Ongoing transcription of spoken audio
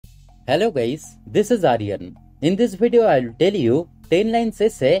Hello guys, this is Aryan. In this video I will tell you 10 lines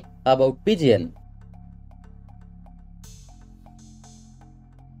essay about pigeon.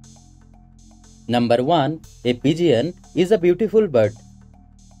 Number 1. A pigeon is a beautiful bird.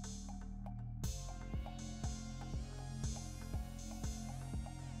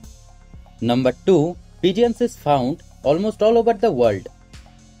 Number 2. Pigeons is found almost all over the world.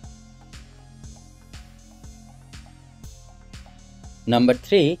 Number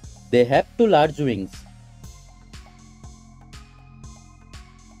 3. They have two large wings.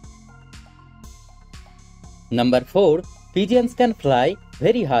 Number 4. Pigeons can fly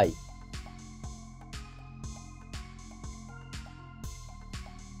very high.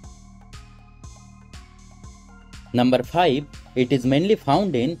 Number 5. It is mainly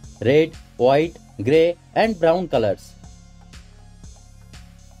found in red, white, grey and brown colors.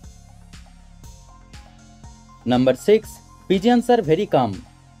 Number 6. Pigeons are very calm.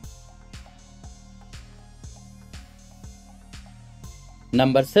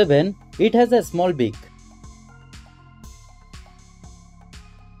 Number 7. It has a small beak.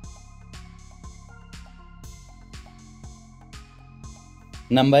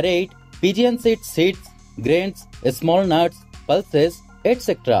 Number 8. Pigeons eat seeds, grains, small nuts, pulses,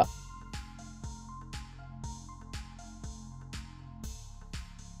 etc.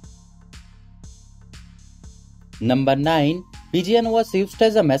 Number 9. Pigeon was used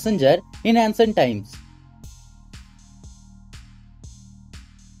as a messenger in ancient times.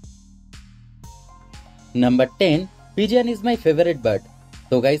 Number 10. Pigeon is my favorite bird.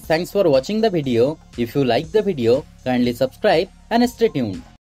 So guys, thanks for watching the video. If you like the video, kindly subscribe and stay tuned.